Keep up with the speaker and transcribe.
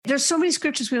there's so many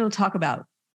scriptures we don't talk about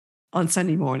on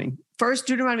Sunday morning. First,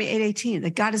 Deuteronomy 8:18,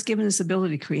 that God has given us the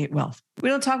ability to create wealth. We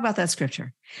don't talk about that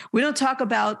scripture. We don't talk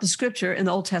about the scripture in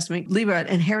the Old Testament, leave an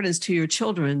inheritance to your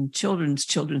children, children's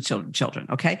children, children,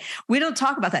 okay? We don't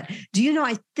talk about that. Do you know,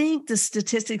 I think the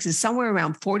statistics is somewhere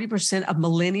around 40% of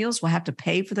millennials will have to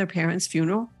pay for their parents'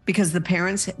 funeral because the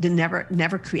parents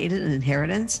never created an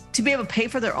inheritance to be able to pay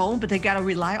for their own, but they got to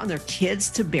rely on their kids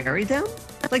to bury them.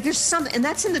 Like there's something, and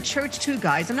that's in the church too,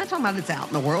 guys. I'm not talking about it's out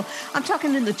in the world. I'm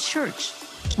talking in the church.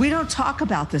 We don't talk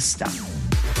about this stuff.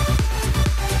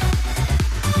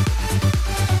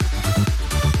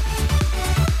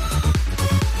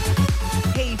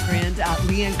 Hey, friend,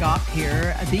 Leanne Goff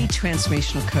here, the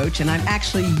transformational coach, and I'm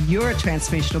actually your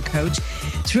transformational coach.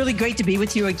 It's really great to be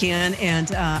with you again,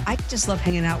 and I just love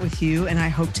hanging out with you, and I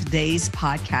hope today's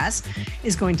podcast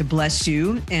is going to bless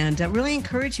you and really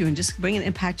encourage you and just bring an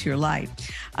impact to your life.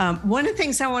 One of the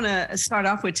things I want to start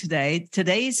off with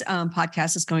today's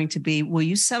podcast is going to be, will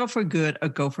you settle for good or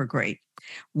go for great?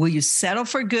 Will you settle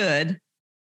for good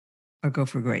or go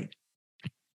for great?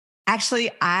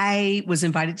 Actually, I was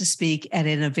invited to speak at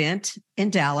an event in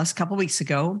Dallas a couple of weeks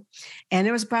ago, and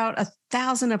there was about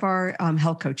 1,000 of our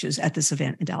health coaches at this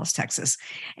event in Dallas, Texas.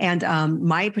 And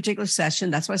my particular session,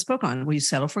 that's what I spoke on. Will you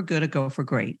settle for good or go for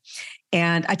great?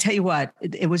 And I tell you what,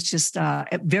 it was just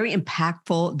very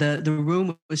impactful. The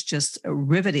room was just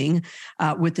riveting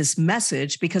with this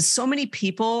message because so many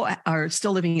people are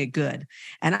still living it good.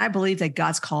 And I believe that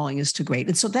God's calling is to great.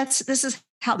 And so this is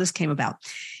how this came about.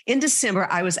 In December,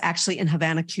 I was actually in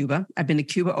Havana, Cuba. I've been to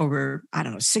Cuba over,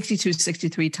 62,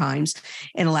 63 times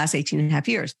in the last 18 and a half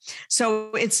years.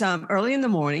 So it's early in the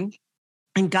morning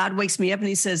and God wakes me up and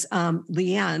he says,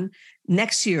 Leanne,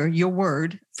 next year, your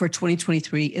word for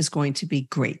 2023 is going to be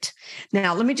great.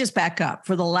 Now, let me just back up.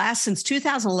 Since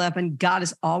 2011, God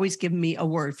has always given me a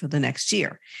word for the next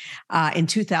year. In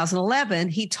 2011,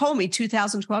 he told me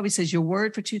 2012, he says, your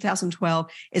word for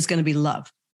 2012 is going to be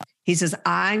love. He says,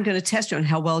 I'm going to test you on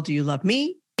how well do you love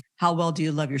me, how well do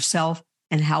you love yourself,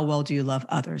 and how well do you love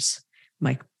others? I'm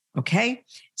like, okay.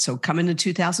 So coming to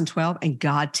 2012 and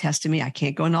God tested me. I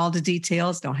can't go into all the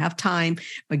details, don't have time,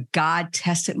 but God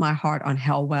tested my heart on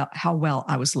how well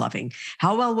I was loving.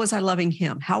 How well was I loving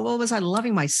him? How well was I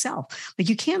loving myself? Like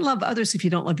you can't love others if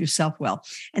you don't love yourself well.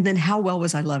 And then how well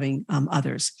was I loving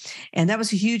others? And that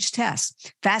was a huge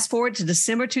test. Fast forward to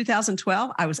December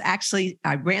 2012.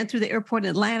 I ran through the airport in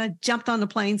Atlanta, jumped on the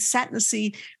plane, sat in the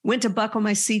seat, went to buckle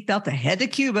my seatbelt to head to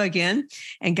Cuba again.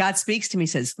 And God speaks to me,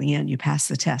 says, Leanne, you passed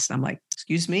the test. I'm like,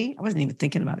 excuse me? I wasn't even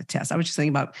thinking about a test. I was just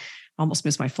thinking about, almost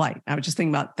missed my flight. I was just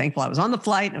thinking about, thankful I was on the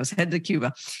flight and I was headed to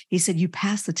Cuba. He said, you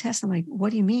passed the test. I'm like, what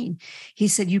do you mean? He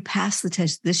said, you passed the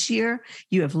test this year.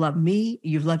 You have loved me,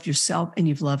 you've loved yourself, and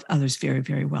you've loved others very,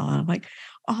 very well. And I'm like,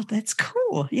 oh, that's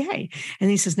cool. Yay. And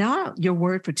he says, now your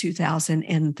word for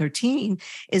 2013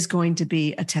 is going to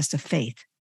be a test of faith.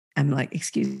 I'm like,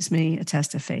 excuse me, a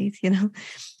test of faith,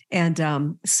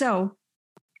 And so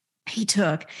he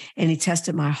took and he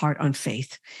tested my heart on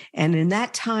faith. And in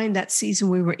that time, that season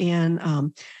we were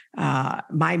in,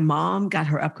 my mom got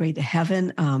her upgrade to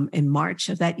heaven in March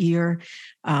of that year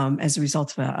as a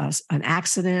result of an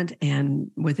accident.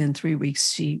 And within 3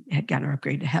 weeks, she had gotten her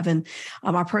upgrade to heaven.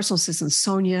 Our personal assistant,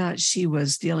 Sonia, she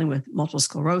was dealing with multiple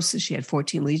sclerosis. She had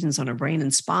 14 lesions on her brain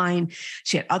and spine.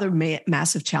 She had other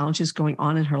massive challenges going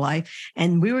on in her life.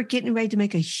 And we were getting ready to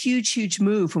make a huge, huge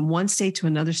move from one state to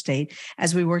another state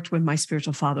as we worked with my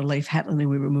spiritual father, Leif Hetland, and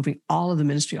we were moving all of the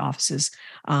ministry offices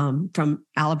from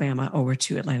Alabama over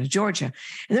to Atlanta, Georgia.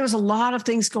 And there was a lot of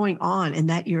things going on in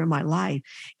that year of my life.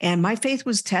 And my faith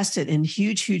was tested in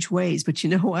huge, huge ways. But you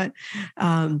know what?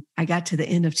 I got to the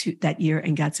end of that year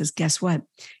and God says, guess what?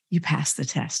 You passed the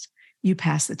test. You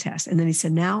passed the test. And then he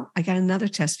said, now I got another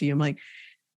test for you. I'm like,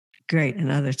 great,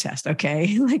 another test.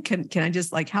 Okay. Like, can I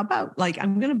just how about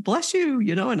I'm going to bless you,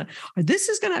 and or this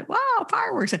is going to, wow,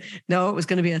 fireworks. No, it was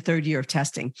going to be a third year of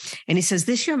testing. And he says,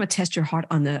 this year I'm going to test your heart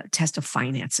on the test of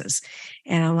finances.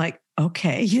 And I'm like,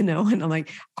 okay, and I'm like,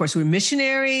 of course, we're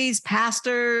missionaries,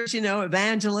 pastors,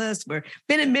 evangelists. We've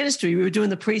been in ministry. We were doing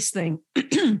the priest thing.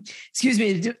 Excuse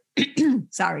me.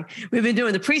 Sorry. We've been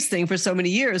doing the priest thing for so many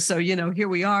years. So, here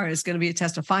we are. It's going to be a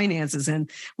test of finances.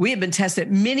 And we have been tested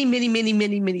many, many, many,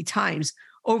 many, many times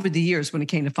over the years when it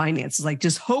came to finances, like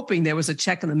just hoping there was a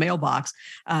check in the mailbox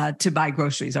to buy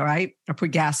groceries, all right, or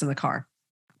put gas in the car.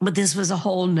 But this was a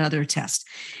whole nother test.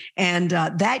 And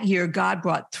that year, God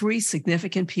brought 3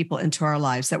 significant people into our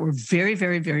lives that were very,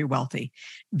 very, very wealthy,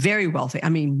 very wealthy. I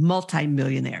mean,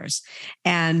 multimillionaires.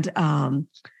 And,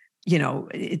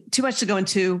 too much to go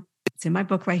into. It's in my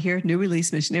book right here, new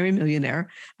release, Missionary Millionaire.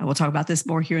 And we'll talk about this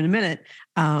more here in a minute.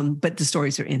 But the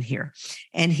stories are in here.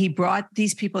 And he brought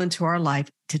these people into our life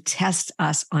to test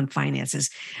us on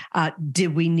finances.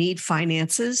 Did we need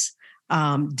finances?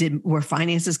 Were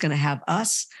finances going to have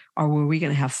us, or were we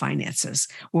going to have finances?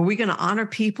 Were we going to honor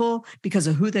people because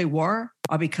of who they were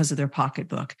or because of their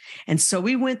pocketbook? And so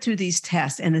we went through these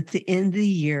tests. And at the end of the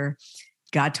year,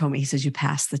 God told me, he says, you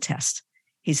passed the test.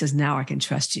 He says, now I can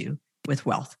trust you with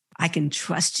wealth. I can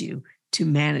trust you to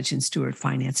manage and steward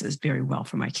finances very well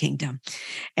for my kingdom.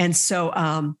 And so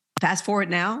fast forward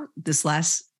now, this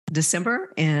last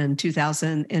December in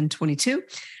 2022,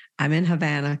 I'm in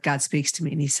Havana. God speaks to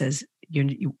me and he says,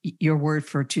 your word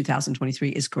for 2023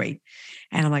 is great.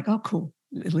 And I'm like, oh, cool.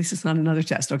 At least it's not another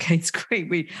test. Okay, it's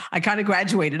great. I kind of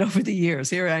graduated over the years.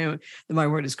 Here I am. My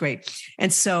word is great.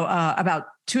 And so about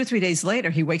 2 or 3 days later,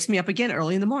 he wakes me up again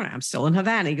early in the morning. I'm still in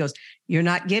Havana. He goes, you're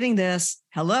not getting this.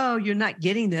 Hello, you're not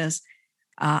getting this.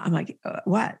 I'm like,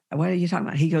 what? What are you talking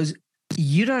about? He goes,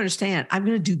 you don't understand. I'm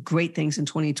going to do great things in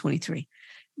 2023.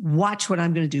 Watch what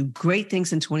I'm going to do. Great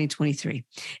things in 2023.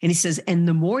 And he says, and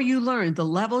the more you learn, the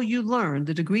level you learn,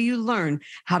 the degree you learn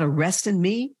how to rest in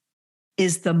me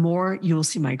is the more you will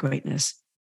see my greatness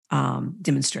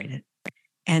demonstrated.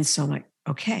 And so I'm like,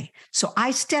 okay. So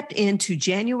I stepped into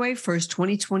January 1st,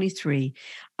 2023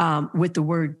 with the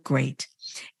word great.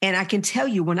 And I can tell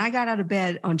you, when I got out of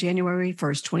bed on January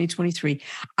 1st, 2023,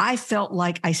 I felt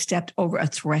like I stepped over a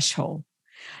threshold.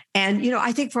 And,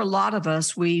 I think for a lot of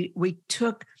us, we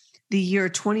took the year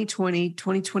 2020,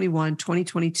 2021,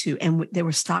 2022, and they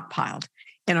were stockpiled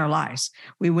in our lives.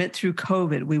 We went through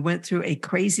COVID. We went through a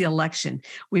crazy election.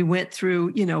 We went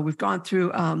through, we've gone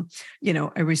through, a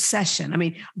recession. I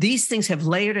mean, these things have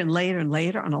layered and layered and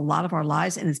layered on a lot of our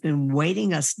lives, and it's been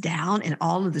weighting us down and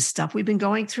all of the stuff we've been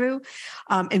going through.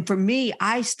 And for me,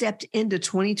 I stepped into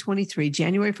 2023,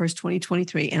 January 1st,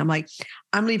 2023, and I'm like,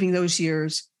 I'm leaving those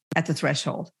years at the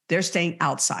threshold. They're staying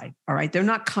outside. All right. They're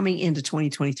not coming into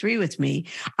 2023 with me.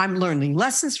 I'm learning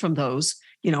lessons from those.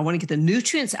 I want to get the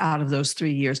nutrients out of those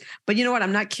 3 years. But you know what?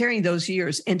 I'm not carrying those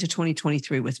years into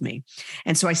 2023 with me.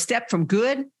 And so I stepped from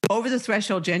good over the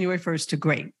threshold January 1st to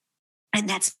great. And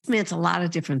that's meant a lot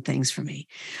of different things for me.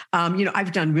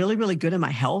 I've done really, really good in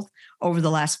my health over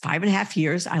the last 5.5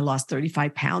 years. I lost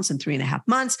 35 pounds in 3.5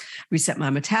 months, reset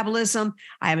my metabolism.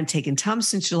 I haven't taken Tums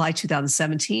since July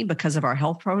 2017 because of our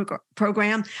health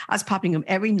program. I was popping them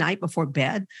every night before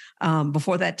bed.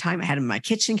 Before that time, I had them in my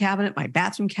kitchen cabinet, my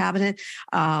bathroom cabinet.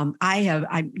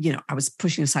 I was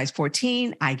pushing a size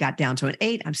 14. I got down to an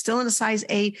 8. I'm still in a size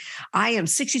 8. I am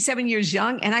 67 years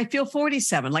young and I feel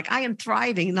 47. Like I am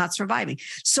thriving, not surviving.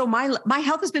 So my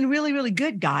health has been really, really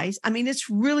good, guys. I mean,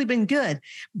 it's really been good.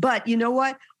 But you know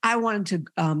what? I wanted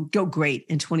to go great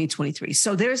in 2023.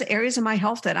 So there's areas of my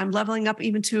health that I'm leveling up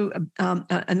even to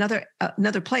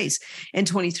another place in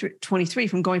 2023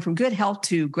 from going from good health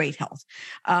to great health.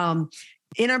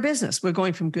 In our business, we're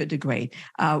going from good to great.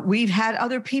 We've had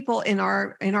other people in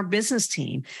our business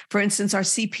team. For instance, our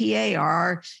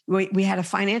CPA, we had a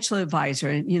financial advisor,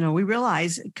 and we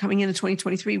realized coming into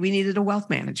 2023 we needed a wealth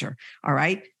manager. All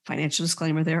right. Financial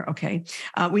disclaimer there. Okay.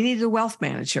 We needed a wealth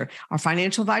manager. Our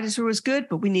financial advisor was good,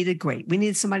 but we needed great. We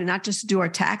needed somebody not just to do our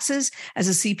taxes as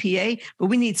a CPA, but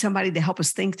we need somebody to help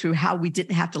us think through how we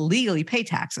didn't have to legally pay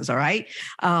taxes. All right.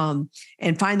 And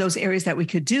find those areas that we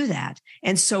could do that.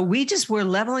 And so we just were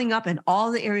leveling up in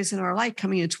all the areas in our life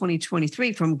coming into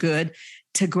 2023 from good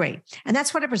to great. And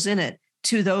that's what I presented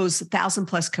to those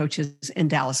 1,000+ coaches in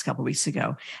Dallas a couple of weeks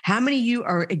ago. How many of you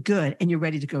are good and you're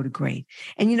ready to go to great?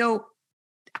 And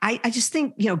I just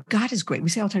think, God is great. We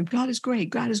say all the time, God is great.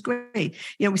 God is great.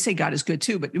 We say God is good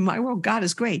too, but in my world, God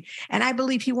is great. And I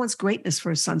believe he wants greatness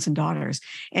for his sons and daughters.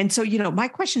 And so, my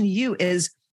question to you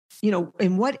is,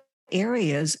 in what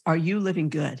areas are you living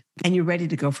good and you're ready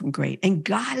to go from great? And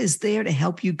God is there to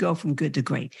help you go from good to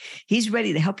great. He's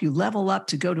ready to help you level up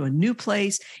to go to a new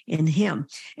place in him.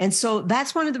 And so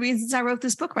that's one of the reasons I wrote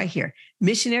this book right here,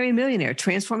 Missionary Millionaire,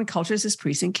 Transforming Cultures as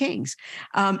Priests and Kings.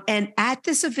 And at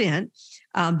this event,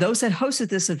 those that hosted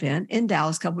this event in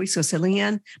Dallas a couple weeks ago said,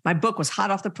 Leanne, my book was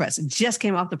hot off the press. It just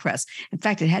came off the press. In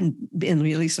fact, it hadn't been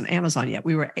released on Amazon yet.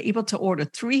 We were able to order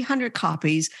 300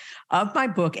 copies of my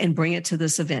book and bring it to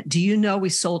this event. Do you know we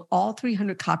sold all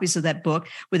 300 copies of that book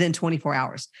within 24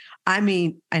 hours? I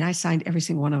mean, and I signed every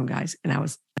single one of them, guys, and I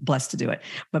was blessed to do it.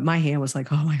 But my hand was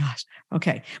like, oh my gosh,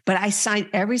 okay. But I signed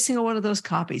every single one of those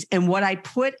copies. And what I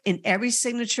put in every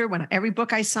signature, every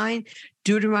book I signed,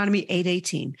 Deuteronomy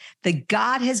 8:18, that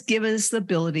God has given us the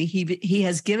ability. He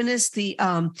has given us the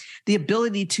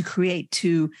ability to create,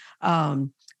 to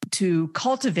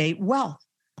cultivate wealth.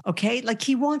 Okay. Like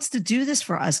he wants to do this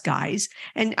for us guys.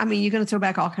 And I mean, you're going to throw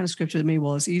back all kinds of scripture to me.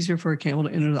 Well, it's easier for a camel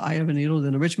to enter the eye of a needle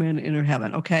than a rich man to enter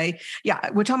heaven. Okay. Yeah.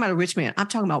 We're talking about a rich man. I'm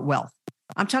talking about wealth.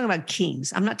 I'm talking about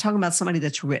kings. I'm not talking about somebody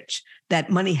that's rich, that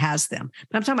money has them,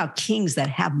 but I'm talking about kings that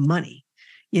have money,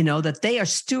 that they are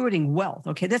stewarding wealth.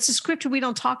 Okay. That's a scripture we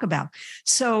don't talk about.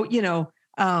 So,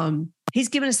 he's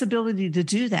given us the ability to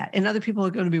do that. And other people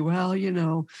are going to be, well,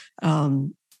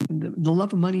 the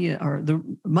love of money, or the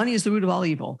money is the root of all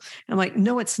evil. And I'm like,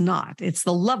 no, it's not. It's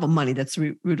the love of money that's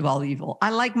the root of all evil.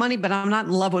 I like money, but I'm not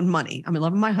in love with money. I'm in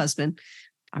love with my husband.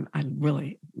 I'm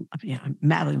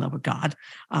madly in love with God.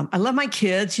 I love my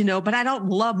kids, but I don't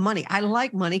love money. I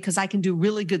like money because I can do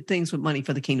really good things with money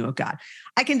for the kingdom of God.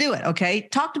 I can do it. Okay.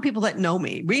 Talk to people that know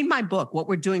me. Read my book, What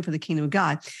We're Doing for the Kingdom of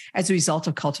God, as a result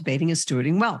of cultivating and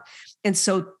stewarding wealth. And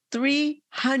so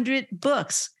 300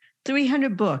 books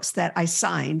that I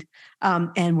signed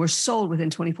and were sold within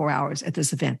 24 hours at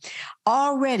this event.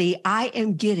 Already, I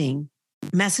am getting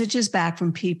messages back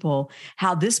from people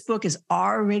how this book is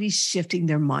already shifting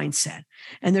their mindset.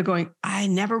 And they're going, I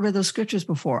never read those scriptures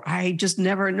before. I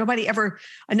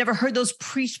never heard those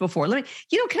preached before. Can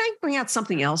I bring out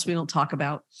something else we don't talk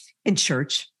about in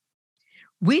church?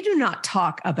 We do not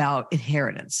talk about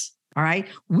inheritance. All right.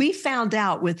 We found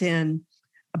out within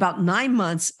about 9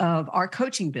 months of our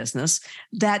coaching business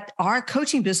that our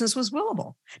coaching business was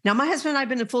willable. Now, my husband and I have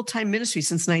been in full-time ministry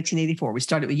since 1984. We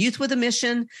started with Youth with a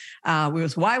Mission. We were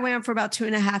with YWAM for about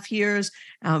 2.5 years.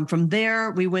 From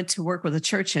there, we went to work with a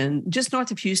church in just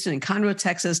north of Houston in Conroe,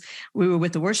 Texas. We were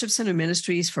with the Worship Center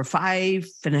Ministries for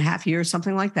 5.5 years,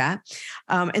 something like that.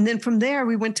 And then from there,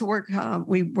 we went to work.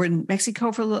 We were in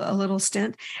Mexico for a little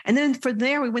stint. And then from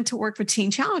there, we went to work for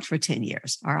Teen Challenge for 10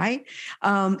 years. All right.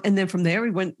 And then from there, we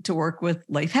went to work with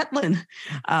Leif Hetland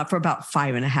for about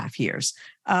 5.5 years.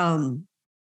 And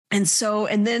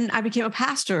then I became a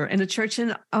pastor in a church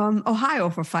in Ohio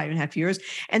for 5.5 years.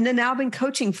 And then now I've been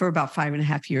coaching for about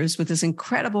 5.5 years with this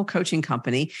incredible coaching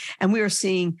company. And we are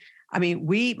seeing, my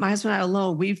husband and I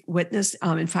alone, we've witnessed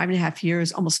in 5.5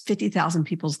 years, almost 50,000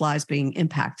 people's lives being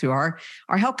impacted through our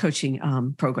health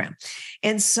coaching program.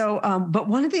 And so, but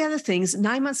one of the other things,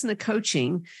 9 months into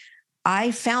coaching,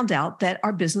 I found out that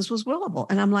our business was willable.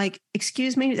 And I'm like,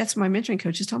 excuse me, that's what my mentoring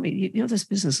coaches told me, this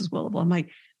business is willable. I'm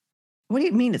like, what do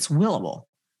you mean it's willable?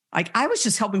 Like, I was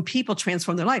just helping people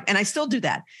transform their life. And I still do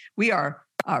that. We are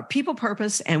people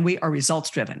purpose and we are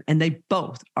results driven. And they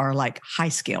both are like high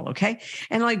scale. Okay.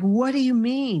 And like, what do you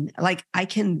mean? Like, I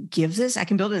can give this, I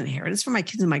can build an inheritance for my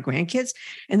kids and my grandkids.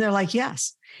 And they're like,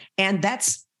 yes. And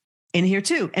that's in here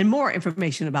too. And more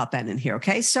information about that in here.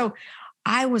 Okay. So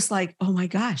I was like, oh my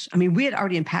gosh. We had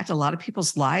already impacted a lot of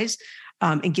people's lives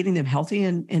and getting them healthy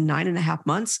in 9.5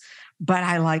 months. But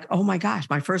I like, oh my gosh,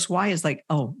 my first why is like,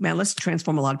 oh man, let's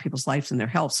transform a lot of people's lives and their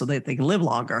health so that they can live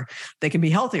longer. They can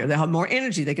be healthier. They'll have more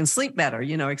energy. They can sleep better,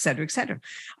 et cetera, et cetera.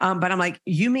 But I'm like,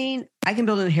 you mean I can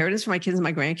build an inheritance for my kids and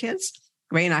my grandkids?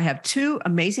 Ray and I have 2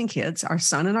 amazing kids, our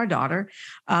son and our daughter.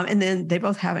 And then they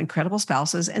both have incredible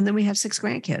spouses. And then we have 6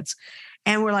 grandkids.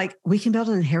 And we're like, we can build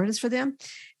an inheritance for them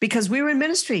because we were in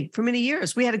ministry for many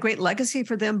years. We had a great legacy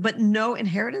for them, but no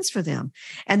inheritance for them.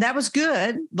 And that was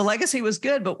good. The legacy was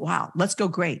good, but wow, let's go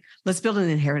great. Let's build an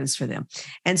inheritance for them.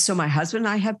 And so my husband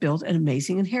and I have built an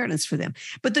amazing inheritance for them.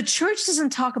 But the church doesn't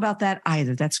talk about that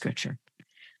either. That's scripture.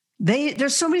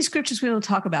 There's so many scriptures we don't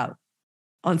talk about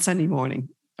on Sunday morning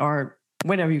or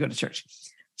whenever you go to church,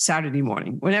 Saturday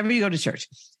morning, whenever you go to church.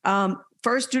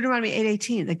 First, Deuteronomy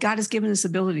 8:18, that God has given us the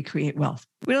ability to create wealth.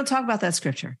 We don't talk about that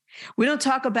scripture. We don't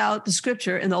talk about the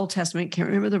scripture in the Old Testament, can't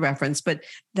remember the reference, but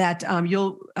that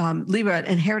you'll leave an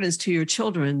inheritance to your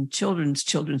children's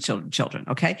children,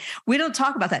 okay? We don't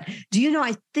talk about that. Do you know,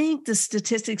 I think the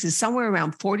statistics is somewhere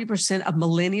around 40% of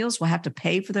millennials will have to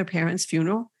pay for their parents'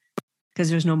 funeral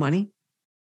because there's no money.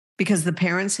 Because the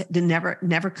parents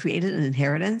never created an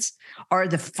inheritance, or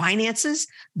the finances,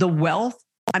 the wealth.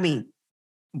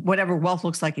 Whatever wealth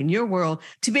looks like in your world,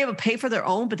 to be able to pay for their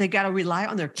own, but they got to rely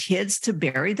on their kids to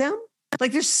bury them.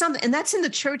 Like there's something, and that's in the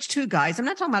church too, guys. I'm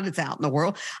not talking about it's out in the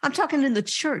world. I'm talking in the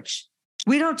church.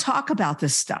 We don't talk about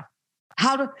this stuff.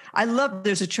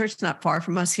 There's a church not far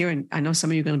from us here. And I know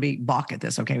some of you are going to be balk at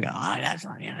this. Okay. We go, that's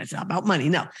not, it's not about money.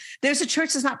 No, there's a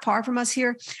church that's not far from us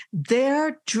here.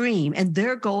 Their dream and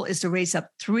their goal is to raise up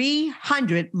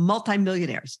 300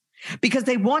 multimillionaires because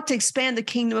they want to expand the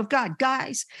kingdom of God.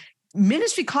 Guys,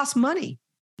 ministry costs money.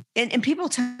 And people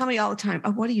tell me all the time,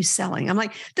 oh, what are you selling? I'm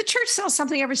like, the church sells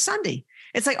something every Sunday.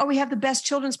 It's like, oh, we have the best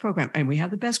children's program, and we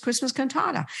have the best Christmas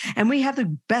cantata, and we have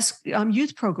the best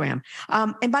youth program.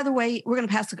 And by the way, we're going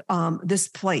to pass this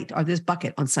plate or this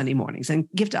bucket on Sunday mornings and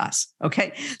give to us.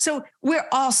 Okay. So we're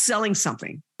all selling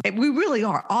something. We really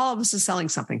are. All of us are selling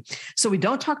something. So we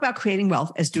don't talk about creating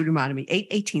wealth, as Deuteronomy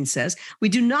 8:18 says. We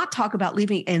do not talk about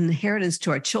leaving an inheritance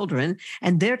to our children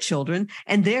and their children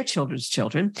and their children's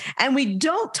children. And we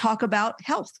don't talk about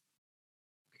health.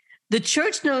 The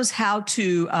church knows how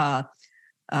to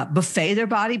buffet their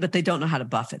body, but they don't know how to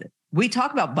buffet it. We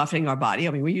talk about buffeting our body.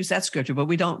 I mean, we use that scripture, but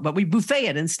we don't, but we buffet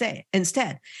it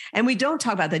instead. And we don't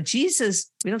talk about that.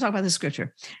 We don't talk about the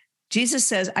scripture. Jesus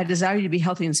says, I desire you to be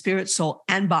healthy in spirit, soul,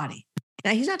 and body.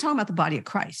 Now, he's not talking about the body of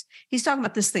Christ. He's talking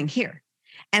about this thing here.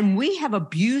 And we have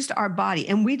abused our body,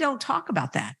 and we don't talk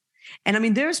about that. And I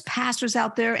mean, there's pastors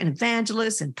out there and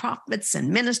evangelists and prophets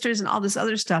and ministers and all this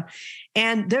other stuff.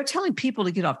 And they're telling people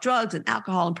to get off drugs and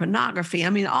alcohol and pornography. I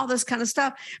mean, all this kind of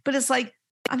stuff. But it's like,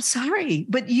 I'm sorry,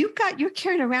 but you're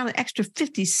carrying around an extra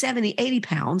 50, 70, 80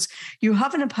 pounds. You're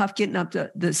huffing and puff getting up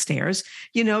the stairs.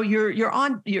 You know, you're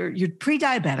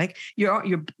pre-diabetic.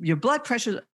 Your blood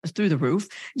pressure is through the roof.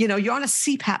 You know, you're on a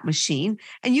CPAP machine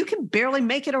and you can barely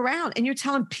make it around. And you're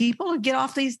telling people to get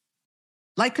off these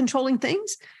life-controlling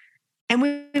things. And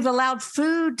we've allowed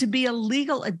food to be a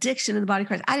legal addiction in the body of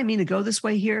Christ. I didn't mean to go this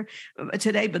way here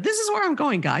today, but this is where I'm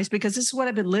going, guys, because this is what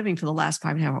I've been living for the last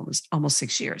 5.5, almost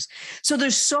 6 years. So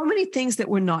there's so many things that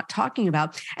we're not talking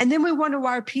about. And then we wonder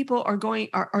why our people are going,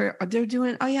 are they're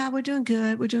doing, oh yeah, we're doing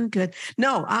good. We're doing good.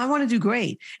 No, I want to do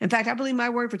great. In fact, I believe my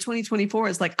word for 2024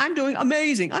 is like, I'm doing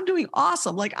amazing. I'm doing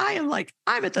awesome. I'm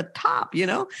at the top, you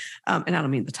know? And I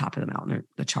don't mean the top of the mountain or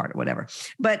the chart or whatever,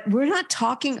 but we're not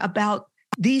talking about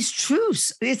these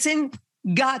truths. It's in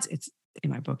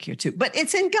my book here too, but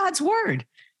it's in God's word.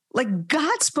 Like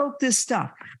God spoke this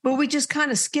stuff, but we just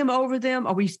kind of skim over them,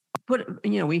 or we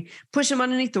push them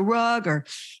underneath the rug, or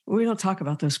we don't talk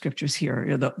about those scriptures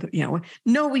here.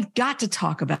 No, we've got to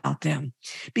talk about them,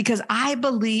 because I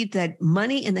believe that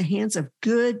money in the hands of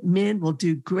good men will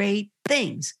do great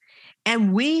things.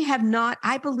 And we have not,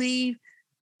 I believe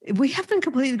we haven't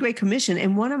completed the Great Commission.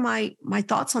 And one of my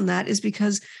thoughts on that is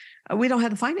because we don't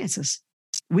have the finances.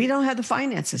 We don't have the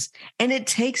finances. And it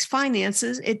takes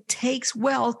finances. It takes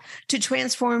wealth to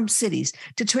transform cities,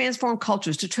 to transform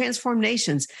cultures, to transform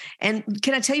nations. And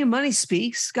can I tell you, money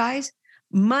speaks, guys?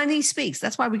 Money speaks.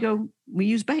 That's why we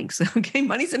use banks. Okay.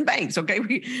 Money's in banks. Okay.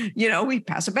 We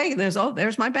pass a bank and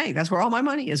there's my bank. That's where all my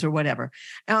money is, or whatever.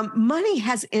 Money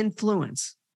has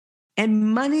influence,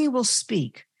 and money will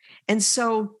speak. And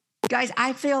so, guys,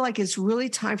 I feel like it's really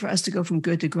time for us to go from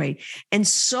good to great. And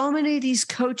so many of these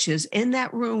coaches in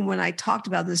that room, when I talked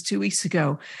about this 2 weeks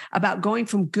ago, about going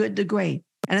from good to great.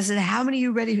 And I said, how many of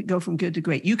you ready to go from good to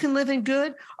great? You can live in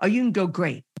good, or you can go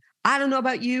great. I don't know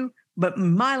about you, but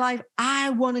in my life, I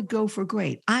want to go for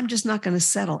great. I'm just not going to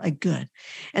settle at good.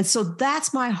 And so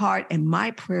that's my heart and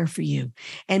my prayer for you.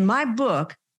 And my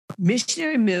book,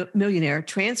 Missionary Millionaire,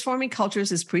 Transforming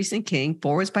Cultures as Priest and King,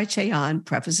 forwards by Che-Ahn,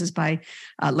 prefaces by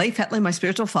Leif Hetland, my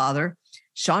spiritual father.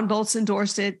 Sean Boltz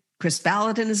endorsed it. Chris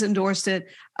Valentin has endorsed it.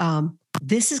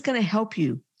 This is going to help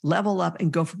you level up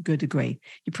and go from good to great.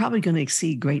 You're probably going to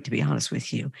exceed great, to be honest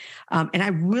with you. And I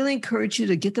really encourage you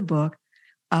to get the book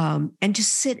and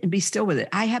just sit and be still with it.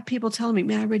 I have people telling me,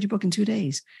 man, I read your book in 2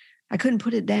 days. I couldn't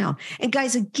put it down. And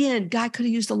guys, again, God could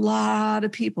have used a lot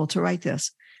of people to write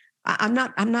this. I'm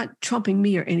not trumping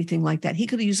me or anything like that. He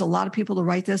could have used a lot of people to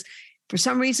write this. For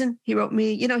some reason, he wrote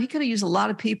me. He could have used a lot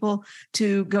of people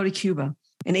to go to Cuba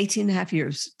in 18 and a half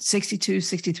years, 62,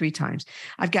 63 times.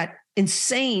 I've got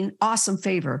insane, awesome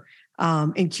favor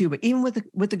in Cuba, even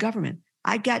with the government.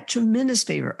 I got tremendous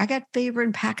favor. I got favor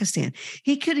in Pakistan.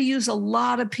 He could have used a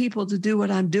lot of people to do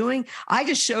what I'm doing. I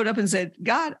just showed up and said,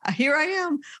 God, here I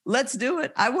am. Let's do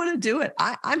it. I want to do it.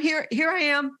 I'm here. Here I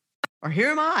am. Or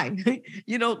here am I,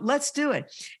 let's do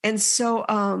it. And so,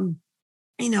 I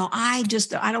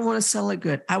don't want to sell it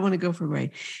good. I want to go for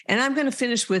great. And I'm going to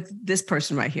finish with this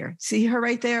person right here. See her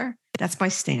right there? That's my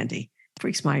Standy.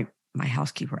 Freaks my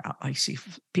housekeeper out. I see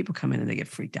people come in and they get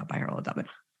freaked out by her all the time.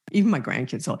 Even my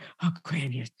grandkids are like, oh,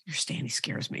 Gran, your Standy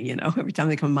scares me, every time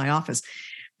they come in my office.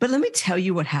 But let me tell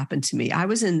you what happened to me. I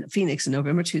was in Phoenix in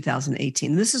November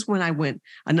 2018. This is when I went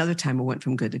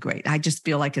from good to great. I just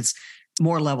feel like it's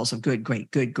more levels of good,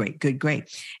 great, good, great, good, great.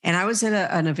 And I was at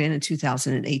an event in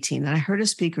 2018, and I heard a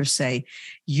speaker say,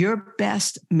 your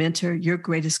best mentor, your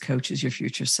greatest coach is your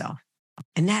future self.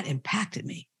 And that impacted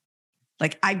me.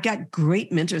 Like, I've got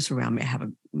great mentors around me. I have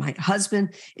a My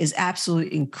husband is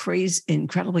absolutely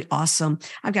incredibly awesome.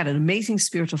 I've got an amazing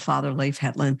spiritual father, Leif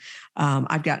Hetland.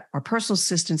 I've got our personal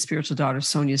assistant, spiritual daughter,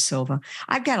 Sonia Silva.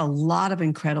 I've got a lot of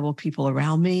incredible people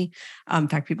around me. In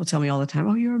fact, people tell me all the time,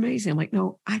 "Oh, you're amazing." I'm like,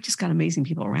 no, I just got amazing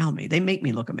people around me. They make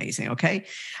me look amazing. Okay.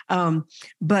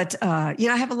 But I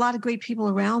have a lot of great people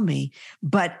around me.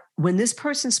 But when this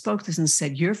person spoke this and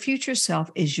said, your future self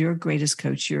is your greatest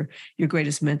coach, your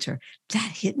greatest mentor,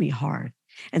 that hit me hard.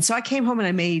 And so I came home and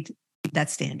I made that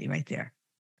standee right there.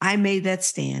 I made that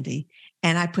standee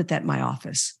and I put that in my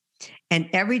office. And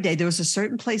every day there was a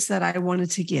certain place that I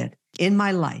wanted to get in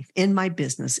my life, in my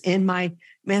business, in my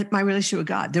relationship with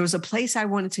God. There was a place I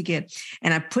wanted to get.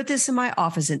 And I put this in my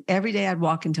office. And every day I'd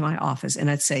walk into my office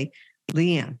and I'd say,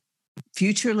 Leanne,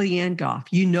 future Leanne Goff,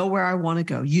 you know where I want to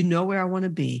go. You know where I want to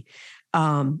be.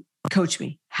 Coach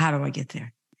me. How do I get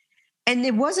there? And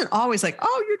it wasn't always like,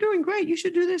 oh, you're doing great. You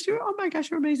should do this. Oh my gosh,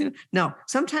 you're amazing. No,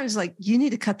 sometimes like you need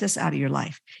to cut this out of your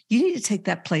life. You need to take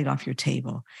that plate off your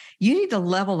table. You need to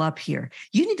level up here.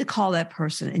 You need to call that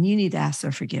person and you need to ask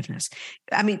their forgiveness.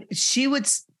 I mean, she would,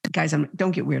 guys,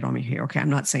 don't get weird on me here. Okay.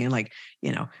 I'm not saying like,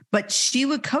 but she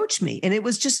would coach me. And it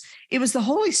was the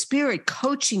Holy Spirit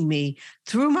coaching me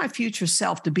through my future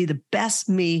self to be the best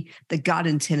me that God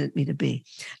intended me to be.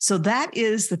 So that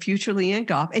is the future Leanne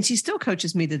Goff. And she still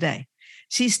coaches me today.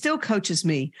 She still coaches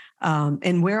me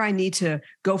and where I need to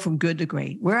go from good to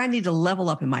great, where I need to level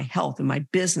up in my health and my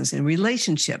business and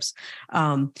relationships.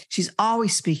 She's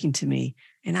always speaking to me.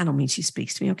 And I don't mean she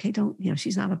speaks to me. Okay,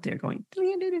 she's not up there going,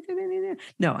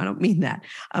 no, I don't mean that.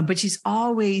 But she's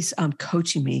always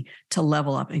coaching me to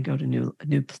level up and go to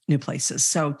new places.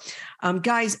 So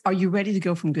guys, are you ready to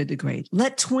go from good to great?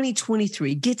 Let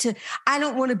 2023 get to, I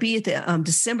don't want to be at the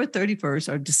December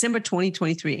 31st or December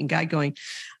 2023 and God going,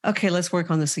 okay, let's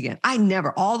work on this again.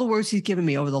 All the words he's given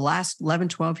me over the last 11,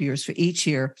 12 years for each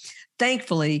year,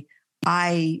 thankfully,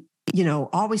 I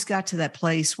always got to that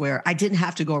place where I didn't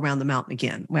have to go around the mountain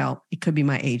again. Well, it could be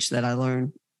my age that I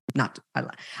learned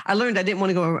I learned I didn't want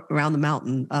to go around the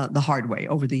mountain the hard way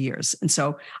over the years. And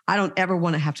so I don't ever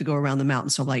want to have to go around the mountain.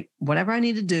 So like, whatever I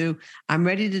need to do, I'm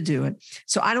ready to do it.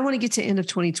 So I don't want to get to end of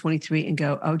 2023 and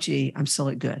go, oh, gee, I'm still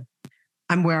at good.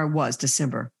 I'm where I was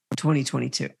December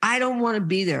 2022. I don't want to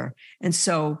be there. And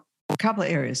so a couple of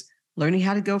areas, learning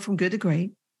how to go from good to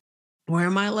great. Where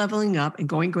am I leveling up and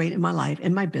going great in my life,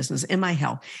 in my business, in my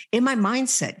health, in my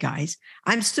mindset, guys?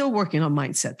 I'm still working on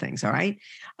mindset things. All right.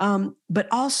 But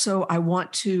also I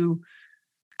want to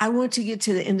get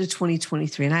to the end of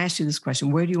 2023. And I asked you this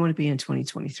question, where do you want to be in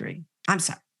 2023? I'm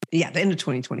sorry. Yeah. The end of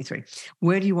 2023.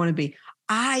 Where do you want to be?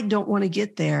 I don't want to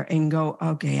get there and go,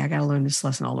 okay, I got to learn this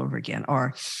lesson all over again.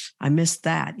 Or I missed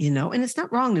that, and it's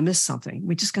not wrong to miss something.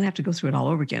 We're just going to have to go through it all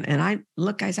over again. And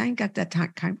look, guys, I ain't got that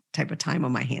type of time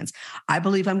on my hands. I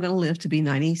believe I'm going to live to be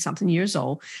 90 something years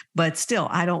old, but still,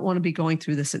 I don't want to be going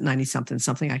through this at 90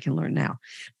 something I can learn now.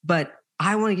 But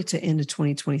I want to get to the end of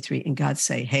 2023 and God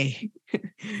say, hey,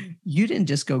 you didn't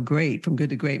just go great from good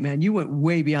to great, man. You went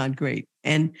way beyond great.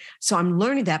 And so I'm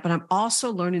learning that, but I'm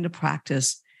also learning to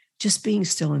practice just being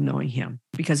still and knowing him.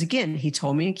 Because again, he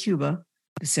told me in Cuba,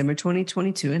 December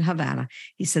 2022 in Havana,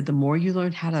 he said, the more you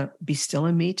learn how to be still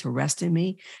in me, to rest in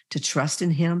me, to trust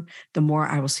in him, the more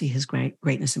I will see his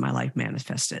greatness in my life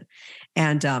manifested.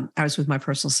 And I was with my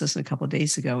personal assistant a couple of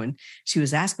days ago, and she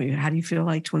was asking me, how do you feel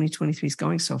like 2023 is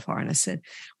going so far? And I said,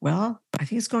 well, I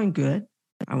think it's going good.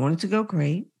 I want it to go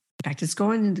great. In fact, it's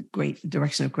going in the great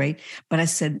direction of great. But I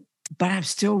said, but I'm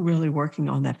still really working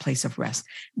on that place of rest,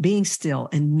 being still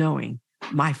and knowing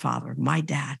my father, my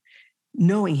dad,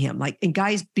 knowing him. And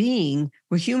guys,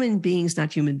 we're human beings,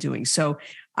 not human doings. So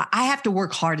I have to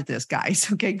work hard at this,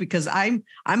 guys, okay? Because I'm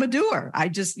a doer.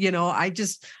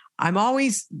 I'm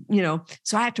always,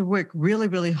 so I have to work really,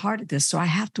 really hard at this. So I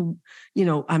have to,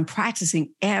 I'm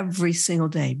practicing every single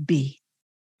day. Be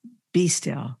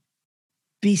still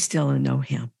and know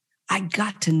him. I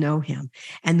got to know him.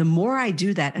 And the more I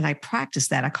do that and I practice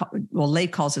that,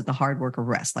 Leif calls it the hard work of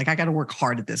rest. I got to work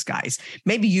hard at this, guys.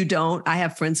 Maybe you don't. I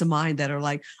have friends of mine that are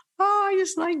like, oh, I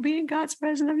just like being God's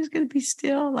presence. I'm just going to be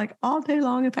still all day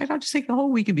long. In fact, I'll just take the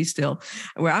whole week and be still.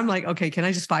 Where I'm like, okay, can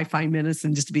I just 5 minutes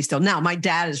and just to be still? Now, my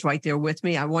dad is right there with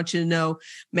me. I want you to know,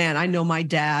 man, I know my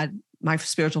dad, my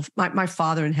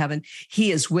father in heaven,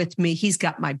 he is with me. He's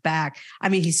got my back. I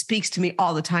mean, he speaks to me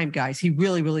all the time, guys. He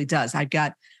really, really does. I've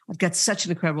got such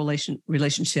an incredible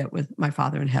relationship with my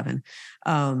Father in heaven.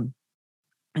 And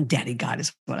Daddy God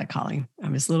is what I call him.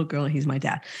 I'm his little girl and he's my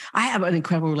dad. I have an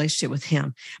incredible relationship with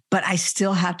him, but I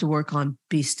still have to work on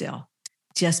be still.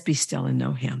 Just be still and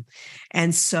know him.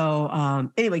 And so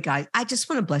anyway, guys, I just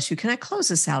want to bless you. Can I close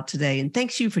this out today? And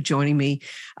thanks you for joining me,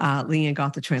 Leanne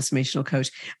Goff, the transformational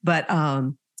coach. But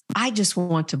I just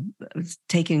want to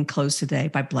take and close today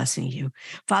by blessing you.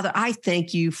 Father, I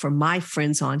thank you for my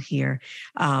friends on here.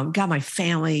 God, my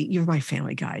family, you're my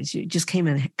family, guys. You just come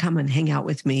and hang out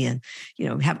with me and,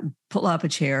 pull up a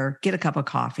chair, get a cup of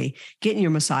coffee, get in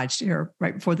your massage chair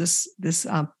right before this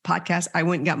podcast. I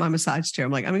went and got my massage chair.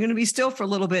 I'm like, I'm going to be still for a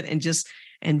little bit and just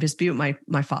be with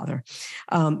my Father.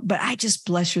 But I just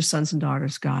bless your sons and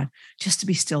daughters, God, just to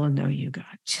be still and know you, God,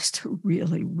 just to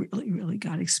really, really, really,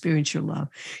 God, experience your love,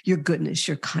 your goodness,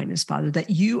 your kindness, Father, that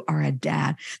you are a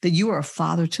dad, that you are a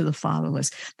father to the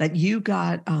fatherless, that you,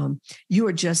 God, you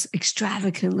are just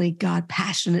extravagantly, God,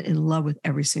 passionate in love with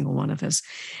every single one of us.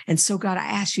 And so, God, I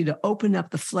ask you to open up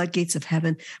the floodgates of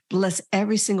heaven, bless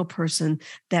every single person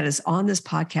that is on this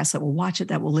podcast, that will watch it,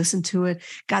 that will listen to it.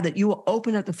 God, that you will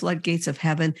open up the floodgates of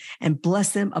heaven and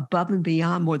bless them above and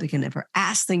beyond more than they can ever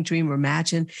ask, think, dream, or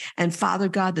imagine. And Father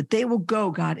God, that they will go,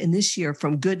 God, in this year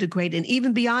from good to great and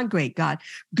even beyond great, God,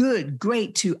 good,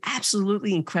 great to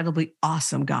absolutely incredibly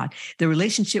awesome, God. Their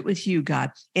relationship with you,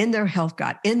 God, in their health,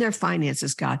 God, in their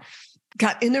finances, God,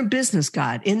 in their business,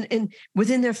 God, in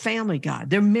within their family, God,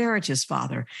 their marriages,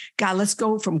 Father. God, let's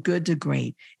go from good to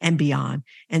great and beyond.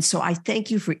 And so I thank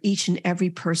you for each and every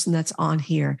person that's on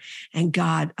here. And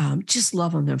God, just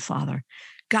love on them, Father.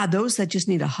 God, those that just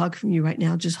need a hug from you right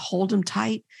now, just hold them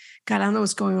tight. God, I don't know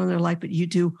what's going on in their life, but you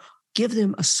do. Give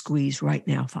them a squeeze right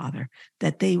now, Father,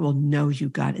 that they will know you,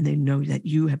 God, and they know that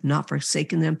you have not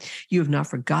forsaken them. You have not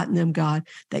forgotten them, God,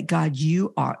 that God,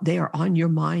 they are on your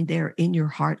mind. They are in your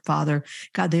heart, Father.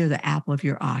 God, they are the apple of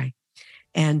your eye.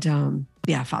 And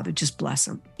Father, just bless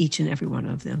them, each and every one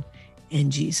of them. In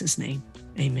Jesus' name,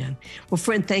 amen. Well,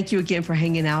 friend, thank you again for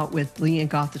hanging out with Leanne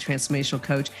Goff, the transformational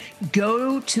coach.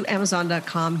 Go to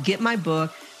Amazon.com, get my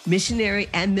book, Missionary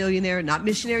and Millionaire, not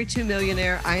Missionary to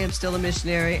Millionaire. I am still a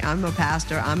missionary. I'm a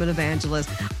pastor. I'm an evangelist.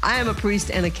 I am a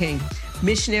priest and a king.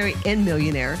 Missionary and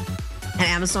Millionaire at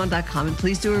Amazon.com. And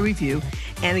please do a review.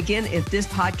 And again, if this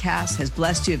podcast has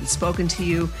blessed you, if it's spoken to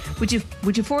you, would you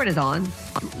forward it on?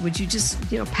 Would you just,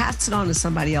 pass it on to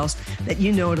somebody else that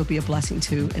you know it'll be a blessing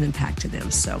to and impact to them?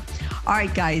 So, all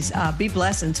right, guys, be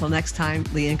blessed. Until next time,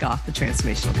 Leanne Goff, the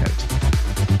transformational coach.